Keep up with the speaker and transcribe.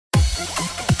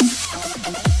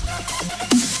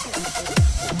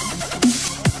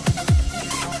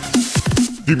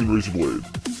DemonRazorBlade.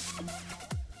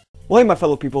 Well, hey my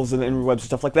fellow peoples in the interwebs and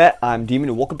stuff like that, I'm Demon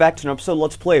and welcome back to an episode of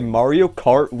Let's Play Mario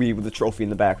Kart Wii with a trophy in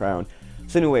the background.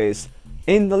 So anyways,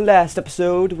 in the last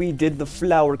episode, we did the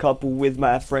Flower Cup with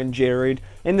my friend Jared.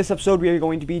 In this episode, we are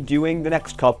going to be doing the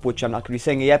next cup, which I'm not going to be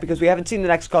saying it yet because we haven't seen the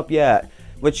next cup yet.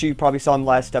 Which you probably saw in the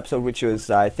last episode, which was,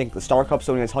 I think, the Star Cup,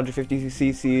 so it has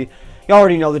 150cc. You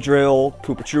already know the drill,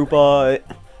 Koopa Troopa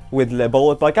with the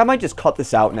bullet bike. I might just cut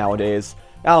this out nowadays.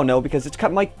 I don't know, because it's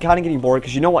kind of getting bored,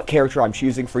 because you know what character I'm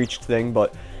choosing for each thing,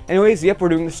 but anyways, yep, we're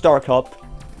doing the Star Cup.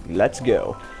 Let's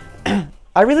go.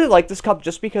 I really like this cup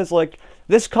just because, like,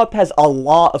 this cup has a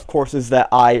lot of courses that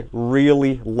I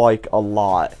really like a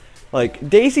lot. Like,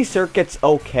 Daisy Circuit's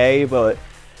okay, but,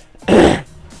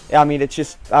 I mean, it's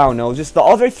just, I don't know, just the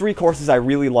other three courses I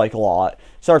really like a lot.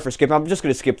 Sorry for skipping, I'm just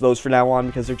going to skip those for now on,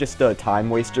 because they're just, time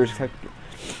wasters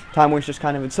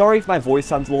kind of, and sorry if my voice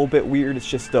sounds a little bit weird, it's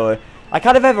just, I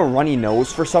kind of have a runny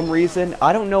nose for some reason.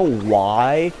 I don't know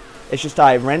why. It's just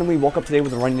I randomly woke up today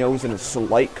with a runny nose and a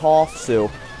slight cough,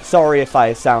 so sorry if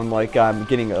I sound like I'm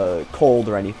getting a cold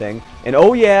or anything. And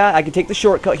oh yeah, I can take the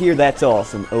shortcut here, that's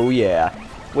awesome. Oh yeah.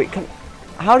 Wait,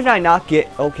 how did I not get...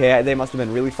 Okay, they must have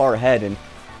been really far ahead and...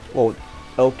 Well,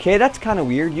 okay, that's kind of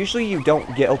weird. Usually you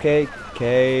don't get... Okay,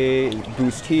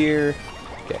 boost here.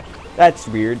 Okay, that's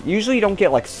weird. Usually you don't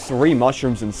get like 3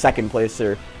 mushrooms in second place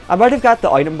or... I might have got the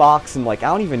item box, and like I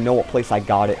don't even know what place I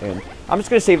got it in. I'm just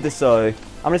gonna save this. I'm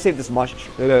gonna save this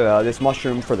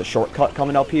mushroom for the shortcut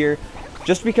coming up here,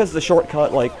 just because the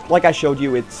shortcut, like I showed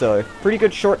you, it's a pretty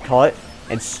good shortcut.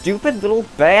 And stupid little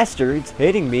bastards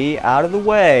hitting me out of the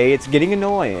way. It's getting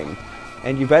annoying.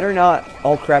 And you better not.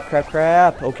 Oh crap!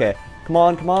 Okay, come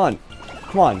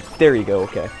on. There you go.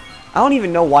 Okay. I don't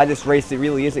even know why this race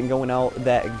really isn't going out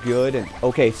that good. And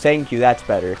okay, thank you. That's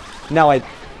better. Now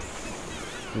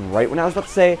right when I was about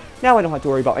to say, now I don't have to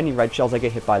worry about any red shells. I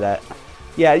get hit by that.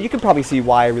 Yeah, you can probably see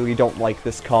why I really don't like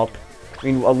this cup. I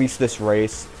mean, at least this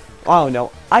race. I don't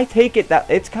know. I take it that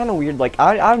it's kind of weird. Like,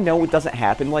 I know it doesn't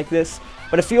happen like this,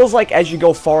 but it feels like as you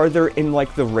go farther in,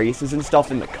 like, the races and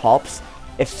stuff in the cups,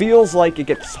 it feels like it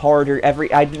gets harder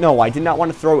every... I did not want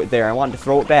to throw it there. I wanted to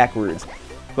throw it backwards.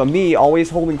 But me, always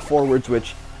holding forwards,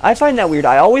 which I find that weird.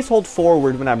 I always hold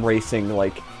forward when I'm racing,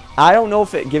 like... I don't know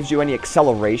if it gives you any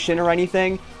acceleration or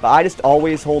anything, but I just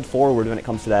always hold forward when it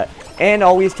comes to that. And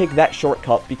always take that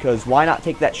shortcut, because why not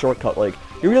take that shortcut? Like,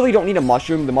 you really don't need a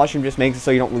mushroom. The mushroom just makes it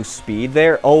so you don't lose speed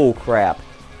there. Oh, crap.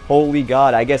 Holy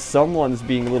God, I guess someone's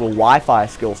being a little Wi-Fi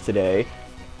skills today.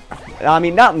 I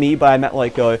mean, not me, but I meant,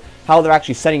 like, how they're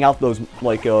actually setting out those,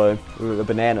 like,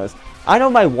 bananas. I know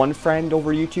my one friend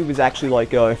over YouTube is actually,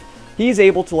 like, he's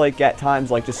able to, like, at times,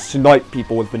 like, just snipe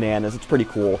people with bananas. It's pretty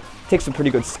cool. Takes some pretty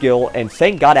good skill, and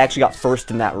thank God I actually got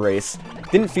first in that race.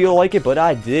 Didn't feel like it, but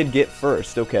I did get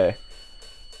first. Okay,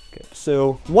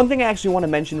 so one thing I actually want to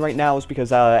mention right now is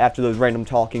because after those random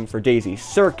talking for Daisy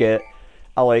Circuit,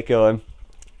 I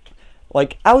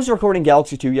I was recording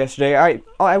Galaxy 2 yesterday.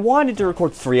 I wanted to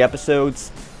record 3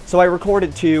 episodes, so I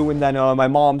recorded 2, and then my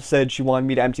mom said she wanted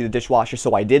me to empty the dishwasher,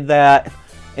 so I did that.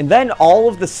 And then all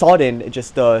of the sudden, it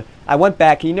just, I went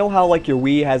back, you know how, like, your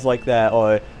Wii has, like,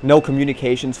 that, no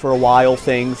communications for a while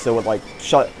thing, so it,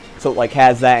 like,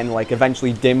 has that and, like,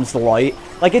 eventually dims the light?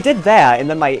 Like, it did that, and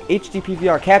then my HD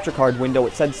PVR capture card window,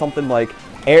 it said something like,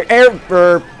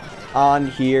 error on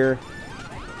here,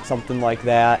 something like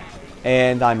that,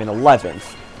 and I'm in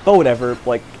 11th. But whatever,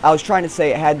 like, I was trying to say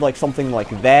it had, like, something like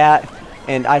that,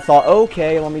 and I thought,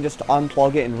 okay, let me just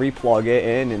unplug it and replug it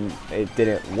in, and it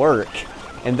didn't work.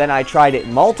 And then I tried it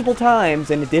multiple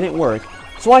times, and it didn't work.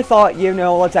 So I thought, you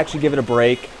know, let's actually give it a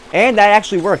break. And that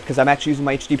actually worked, because I'm actually using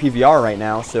my HD PVR right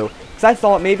now. So, because I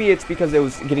thought maybe it's because it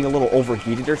was getting a little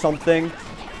overheated or something,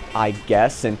 I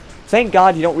guess. And thank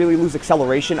God you don't really lose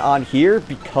acceleration on here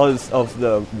because of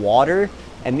the water.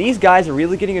 And these guys are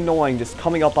really getting annoying just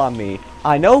coming up on me.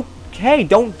 I know, hey,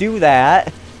 don't do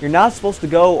that. You're not supposed to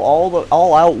go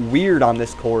all out weird on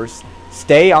this course.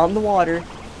 Stay on the water.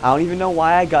 I don't even know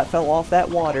why I fell off that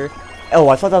water. Oh,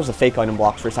 I thought that was a fake item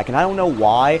blocks for a second. I don't know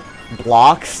why.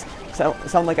 Blocks?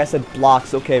 Sound like I said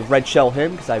blocks. Okay, red shell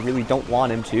him, because I really don't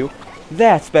want him to.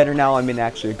 That's better now. I'm in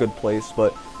actually a good place,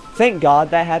 but thank God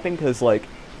that happened, because, like,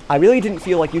 I really didn't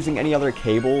feel like using any other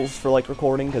cables for, like,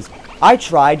 recording, because I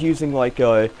tried using, like,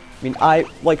 for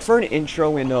an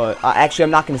intro in, actually,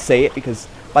 I'm not going to say it, because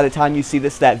by the time you see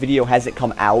this, that video hasn't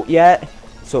come out yet,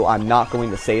 so I'm not going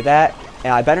to say that.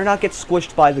 And I better not get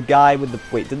squished by the guy with the...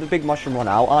 Wait, did the big mushroom run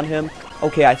out on him?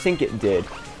 Okay, I think it did.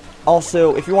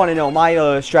 Also, if you want to know,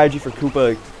 my strategy for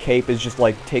Koopa Cape is just,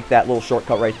 like, take that little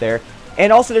shortcut right there.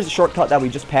 And also, there's a shortcut that we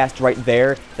just passed right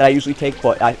there that I usually take,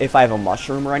 but if I have a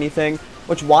mushroom or anything.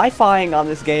 Which, Wi-Fiing on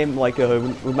this game, like,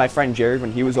 with my friend Jared,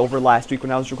 when he was over last week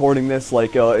when I was recording this,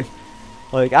 like,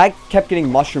 I kept getting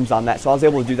mushrooms on that, so I was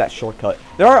able to do that shortcut.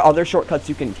 There are other shortcuts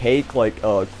you can take, like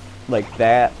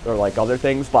that, or, like, other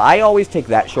things, but I always take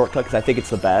that shortcut because I think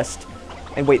it's the best.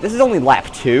 And wait, this is only lap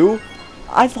 2?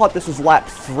 I thought this was lap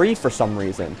 3 for some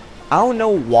reason. I don't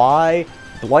know why.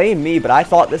 Blame me, but I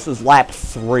thought this was lap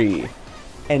 3.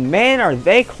 And man, are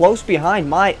they close behind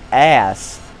my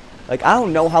ass. Like, I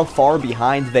don't know how far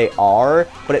behind they are,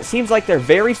 but it seems like they're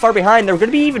very far behind. They're going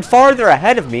to be even farther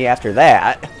ahead of me after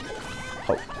that.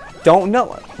 Oh, don't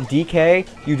know. DK,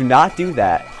 you do not do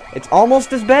that. It's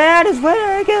almost as bad as when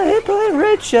I got hit by a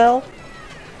red shell.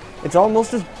 It's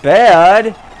almost as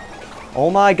bad. Oh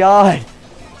my god.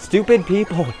 Stupid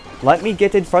people. Let me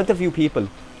get in front of you people.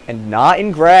 And not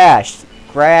in grass.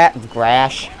 Grass.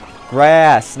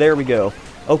 There we go.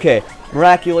 Okay.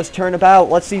 Miraculous turnabout.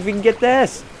 Let's see if we can get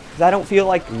this. Because I don't feel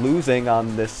like losing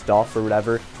on this stuff or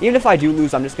whatever. Even if I do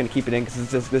lose, I'm just going to keep it in because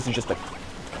this is just a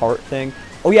cart thing.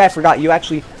 Oh yeah, I forgot. You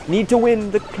actually need to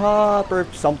win the cup or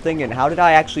something. And how did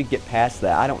I actually get past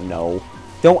that? I don't know.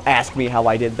 Don't ask me how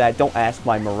I did that. Don't ask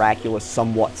my miraculous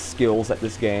somewhat skills at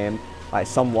this game. I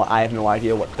have no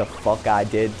idea what the fuck I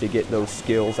did to get those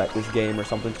skills at this game or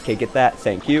something. Okay, get that.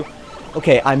 Thank you.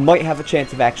 Okay, I might have a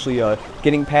chance of actually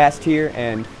getting past here.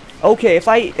 And okay, if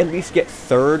I at least get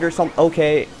third or something.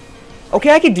 Okay,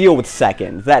 I can deal with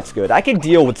second. That's good. I can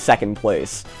deal with second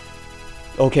place.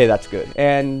 Okay, that's good.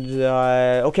 And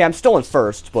okay, I'm still in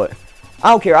first, but I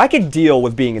don't care. I can deal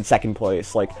with being in second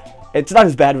place. Like, it's not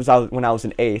as bad as when I was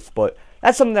in 8th, but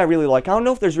that's something that I really like. I don't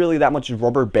know if there's really that much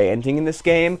rubber banding in this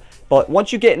game, but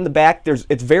once you get in the back,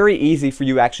 it's very easy for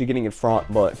you actually getting in front,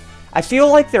 but I feel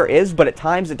like there is, but at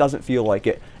times it doesn't feel like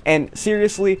it. And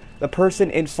seriously, the person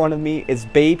in front of me is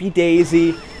Baby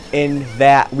Daisy in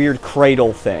that weird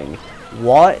cradle thing.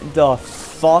 What the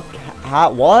fuck?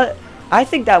 How? What? I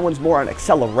think that one's more on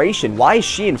acceleration. Why is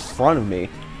she in front of me?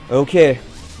 Okay.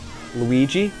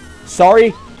 Luigi?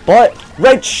 Sorry, but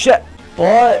red shit.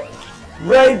 But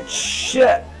red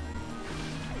shit.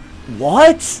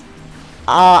 What?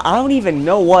 I don't even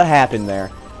know what happened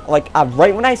there. Like,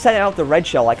 right when I set out the red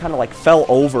shell, I kind of, like, fell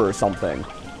over or something.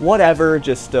 Whatever,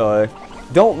 just,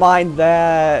 don't mind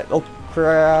that. Oh,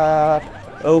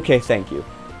 crap. Okay, thank you.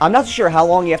 I'm not sure how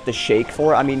long you have to shake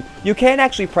for. I mean, you can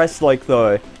actually press, like,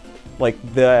 I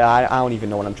don't even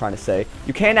know what I'm trying to say.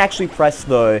 You can actually press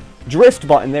the drift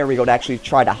button, there we go, to actually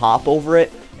try to hop over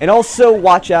it. And also,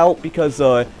 watch out, because,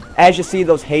 as you see,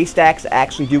 those haystacks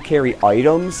actually do carry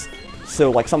items.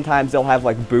 So, like, sometimes they'll have,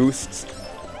 like, boosts.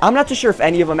 I'm not too sure if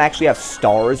any of them actually have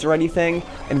stars or anything.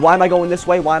 And why am I going this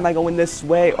way? Why am I going this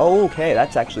way? Oh, okay,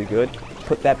 that's actually good.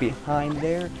 Put that behind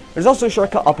there. There's also a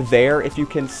shortcut up there if you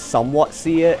can somewhat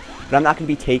see it. But I'm not going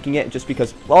to be taking it just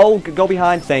because... Oh, go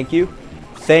behind. Thank you.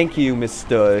 Thank you,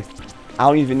 Mr. I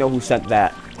don't even know who sent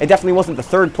that. It definitely wasn't the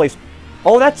third place.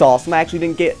 Oh, that's awesome. I actually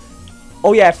didn't get...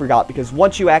 Oh, yeah, I forgot. Because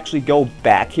once you actually go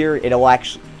back here, it'll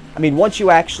actually... I mean, once you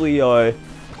actually,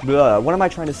 what am I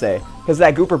trying to say? Because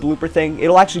that Gooper Blooper thing,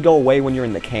 it'll actually go away when you're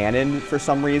in the cannon for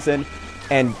some reason.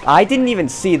 And I didn't even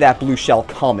see that blue shell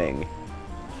coming.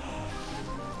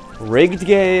 Rigged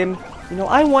game. You know,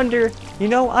 I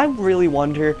really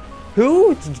wonder,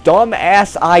 whose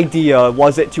dumb-ass idea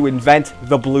was it to invent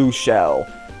the blue shell?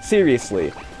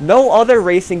 Seriously. No other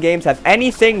racing games have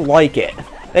anything like it.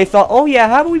 They thought, oh yeah,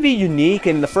 how do we be unique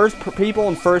and the first people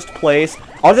in first place,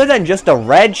 other than just a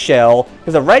red shell,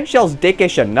 because a red shell's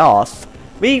dickish enough.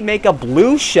 We make a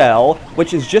blue shell,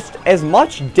 which is just as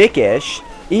much dickish,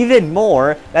 even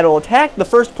more, that will attack the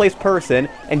first place person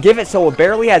and give it so it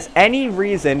barely has any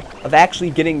reason of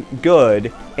actually getting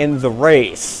good in the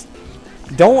race.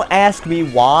 Don't ask me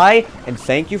why, and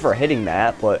thank you for hitting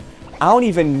that, but I don't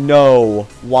even know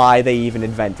why they even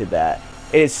invented that.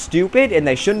 It is stupid, and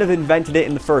they shouldn't have invented it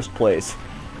in the first place.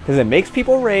 Because it makes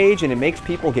people rage, and it makes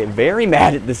people get very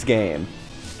mad at this game.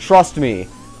 Trust me.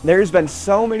 There's been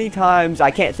so many times, I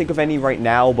can't think of any right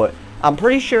now, but I'm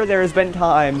pretty sure there's been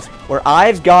times where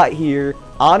I've got here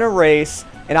on a race,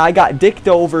 and I got dicked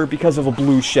over because of a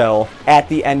blue shell at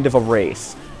the end of a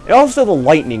race. And also the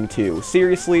lightning, too.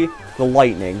 Seriously, the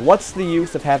lightning. What's the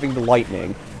use of having the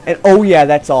lightning? And, oh yeah,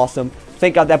 that's awesome.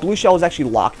 Thank God, that blue shell was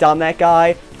actually locked on that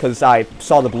guy, because I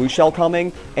saw the blue shell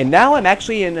coming, and now I'm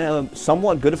actually in a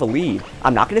somewhat good of a lead.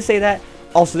 I'm not going to say that.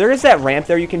 Also, there is that ramp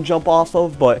there you can jump off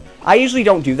of, but I usually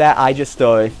don't do that. I just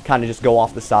kind of just go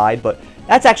off the side, but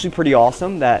that's actually pretty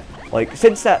awesome that Like,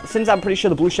 since I'm pretty sure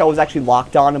the blue shell was actually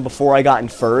locked on him before I got in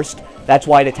first, that's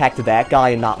why it attacked that guy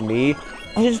and not me,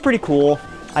 which is pretty cool.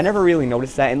 I never really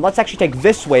noticed that. And let's actually take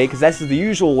this way, because that's the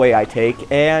usual way I take,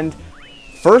 and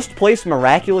first place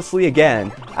miraculously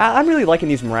again. I'm really liking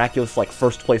these miraculous, like,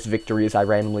 first place victories I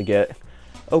randomly get.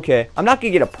 Okay, I'm not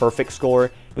going to get a perfect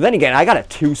score, but then again, I got a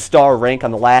 2-star rank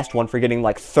on the last one for getting,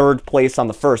 like, 3rd place on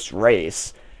the first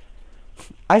race.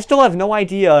 I still have no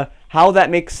idea how that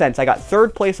makes sense. I got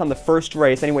 3rd place on the first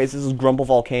race. Anyways, this is Grumble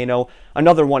Volcano,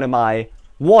 another one of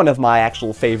my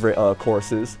actual favorite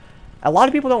courses. A lot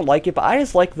of people don't like it, but I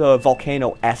just like the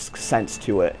volcano-esque sense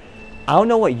to it. I don't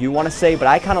know what you want to say, but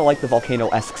I kind of like the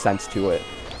volcano-esque sense to it.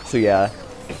 So yeah.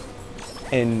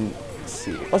 And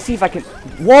let's see if I can.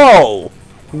 Whoa!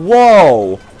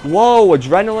 Whoa! Whoa!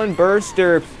 Adrenaline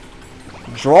burster,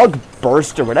 drug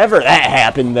burster, whatever that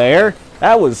happened there.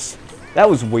 That was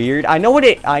weird. I know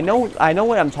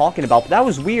what I'm talking about, but that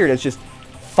was weird. It's just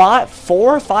 4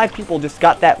 or 5 people just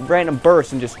got that random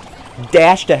burst and just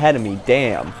dashed ahead of me.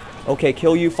 Damn. Okay,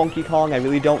 kill you, Funky Kong. I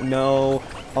really don't know.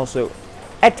 Also,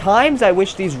 at times I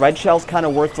wish these red shells kind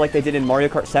of worked like they did in Mario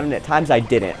Kart 7. At times I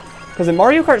didn't. Because in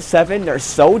Mario Kart 7, they're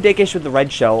so dickish with the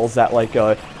red shells that, like,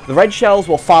 the red shells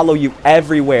will follow you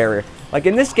everywhere. Like,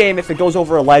 in this game, if it goes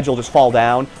over a ledge, it'll just fall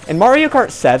down. In Mario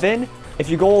Kart 7, if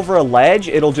you go over a ledge,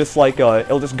 it'll just, like,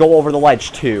 it'll just go over the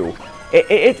ledge, too.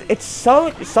 It's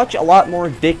such a lot more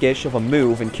dickish of a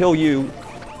move and kill you.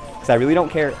 Because I really don't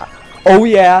care. Oh,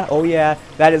 yeah.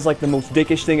 That is, like, the most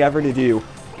dickish thing ever to do.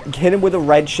 Hit him with a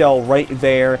red shell right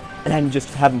there, and then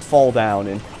just have him fall down.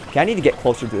 And okay, I need to get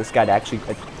closer to this guy to actually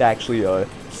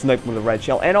snipe him with a red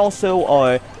shell. And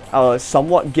also,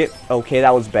 somewhat get. Okay,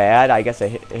 that was bad. I guess I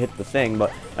hit the thing.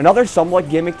 But another somewhat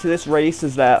gimmick to this race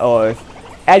is that,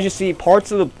 as you see,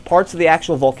 parts of the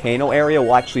actual volcano area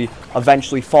will actually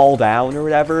eventually fall down or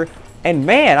whatever. And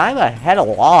man, I'm ahead a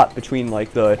lot between,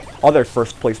 like, the other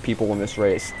first place people in this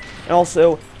race. And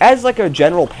also, as, like, a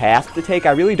general path to take,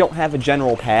 I really don't have a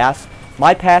general path.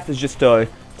 My path is just to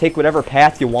take whatever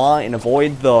path you want and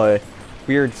avoid the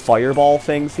weird fireball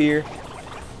things here.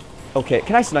 Okay,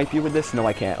 can I snipe you with this? No,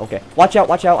 I can't. Okay, watch out,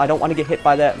 watch out. I don't want to get hit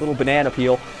by that little banana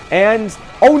peel. And,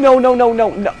 oh,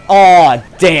 no. Aw,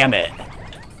 damn it.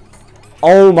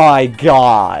 Oh, my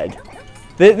God.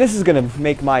 This is gonna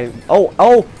make my.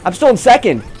 Oh! I'm still in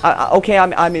second. Okay,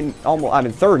 I'm in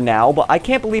 3rd now, but I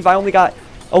can't believe I only got.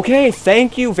 Okay,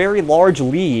 thank you, very large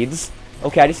leads.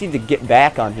 Okay, I just need to get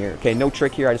back on here. Okay, no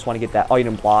trick here. I just want to get that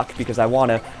item block because I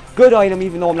want a good item,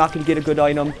 even though I'm not gonna get a good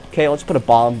item. Okay, let's put a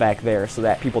bomb back there so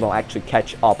that people don't actually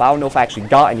catch up. I don't know if I actually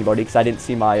got anybody because I didn't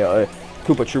see my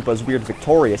Koopa Troopa's weird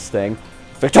victorious thing.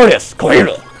 Victorious,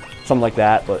 clearly, something like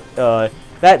that. But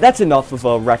That's enough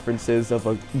of references of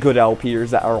good LPers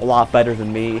that are a lot better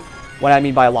than me. What I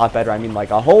mean by a lot better, I mean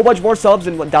like a whole bunch more subs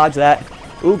and dodge that.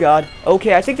 Ooh, God.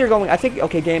 Okay,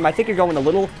 okay, game, I think you're going a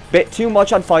little bit too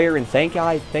much on fire, and thank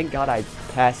God I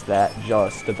passed that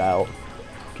just about.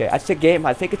 Okay, I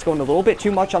think it's going a little bit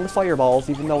too much on the fireballs,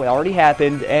 even though it already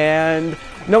happened, and...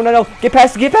 No, get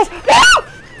past! No!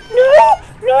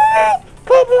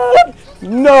 Come on!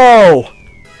 No!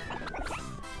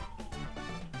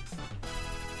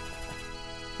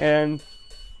 And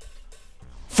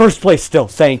first place still.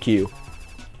 Thank you.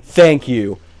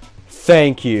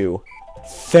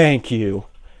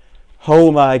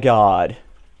 Oh my God.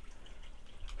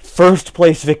 First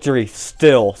place victory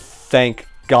still. Thank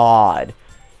God.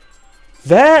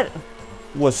 That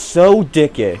was so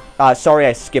dickish. Sorry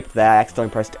I skipped that. I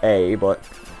accidentally pressed A, but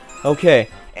okay.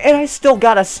 And I still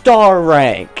got a star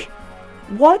rank.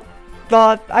 What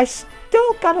the? I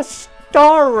still got a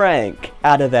star rank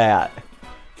out of that.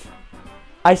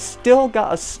 I still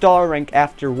got a star rank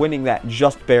after winning that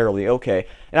just barely. Okay,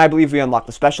 and I believe we unlocked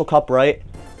the special cup, right?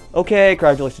 Okay,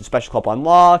 congratulations, special cup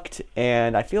unlocked,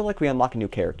 and I feel like we unlock a new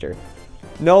character.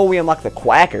 No, we unlocked the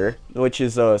Quacker, which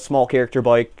is a small character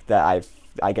bike that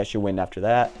I guess you win after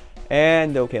that.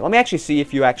 And okay, let me actually see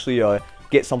if you actually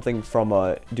get something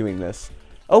from doing this.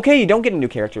 Okay, you don't get a new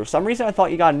character. For some reason, I thought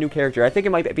you got a new character. I think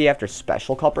it might be after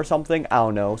special cup or something. I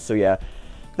don't know. So yeah.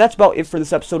 That's about it for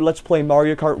this episode. Let's play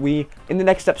Mario Kart Wii. In the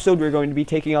next episode, we're going to be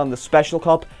taking on the Special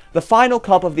Cup, the final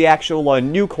cup of the actual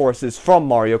new courses from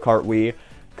Mario Kart Wii.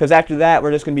 Because after that,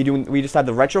 we're just going to be doing, we just have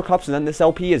the Retro Cups, and then this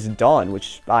LP is done,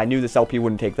 which I knew this LP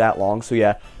wouldn't take that long. So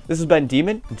yeah, this has been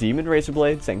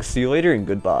DemonRazorBlade, saying see you later and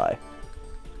goodbye.